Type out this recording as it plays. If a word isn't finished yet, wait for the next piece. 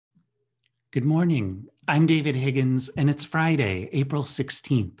Good morning. I'm David Higgins, and it's Friday, April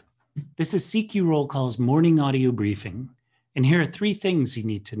 16th. This is CQ Roll Call's morning audio briefing, and here are three things you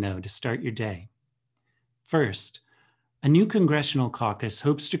need to know to start your day. First, a new congressional caucus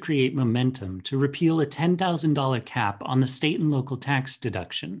hopes to create momentum to repeal a $10,000 cap on the state and local tax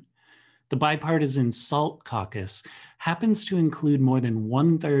deduction. The bipartisan SALT caucus happens to include more than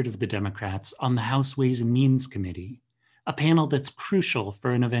 1/3 of the Democrats on the House Ways and Means Committee, a panel that's crucial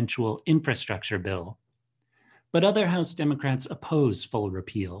for an eventual infrastructure bill. But other House Democrats oppose full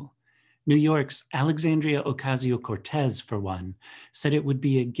repeal. New York's Alexandria Ocasio-Cortez, for one, said it would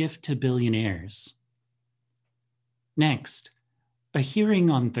be a gift to billionaires. Next, a hearing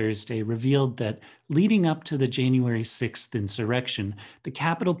on Thursday revealed that leading up to the January 6th insurrection, the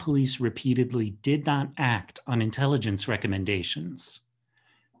Capitol Police repeatedly did not act on intelligence recommendations.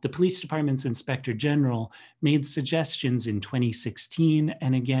 The police department's inspector general made suggestions in 2016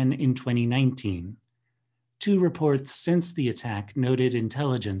 and again in 2019. Two reports since the attack noted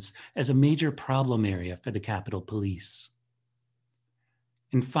intelligence as a major problem area for the Capitol Police.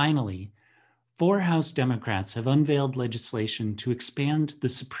 And finally, 4 House Democrats have unveiled legislation to expand the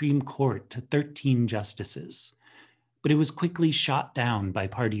Supreme Court to 13 justices, but it was quickly shot down by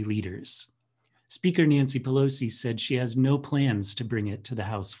party leaders. Speaker Nancy Pelosi said she has no plans to bring it to the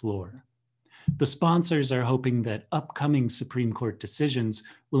House floor. The sponsors are hoping that upcoming Supreme Court decisions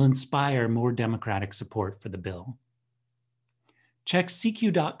will inspire more Democratic support for the bill. Check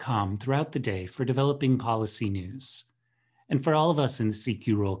CQ.com throughout the day for developing policy news. And for all of us in the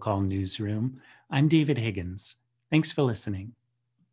CQ Roll Call newsroom, I'm David Higgins. Thanks for listening.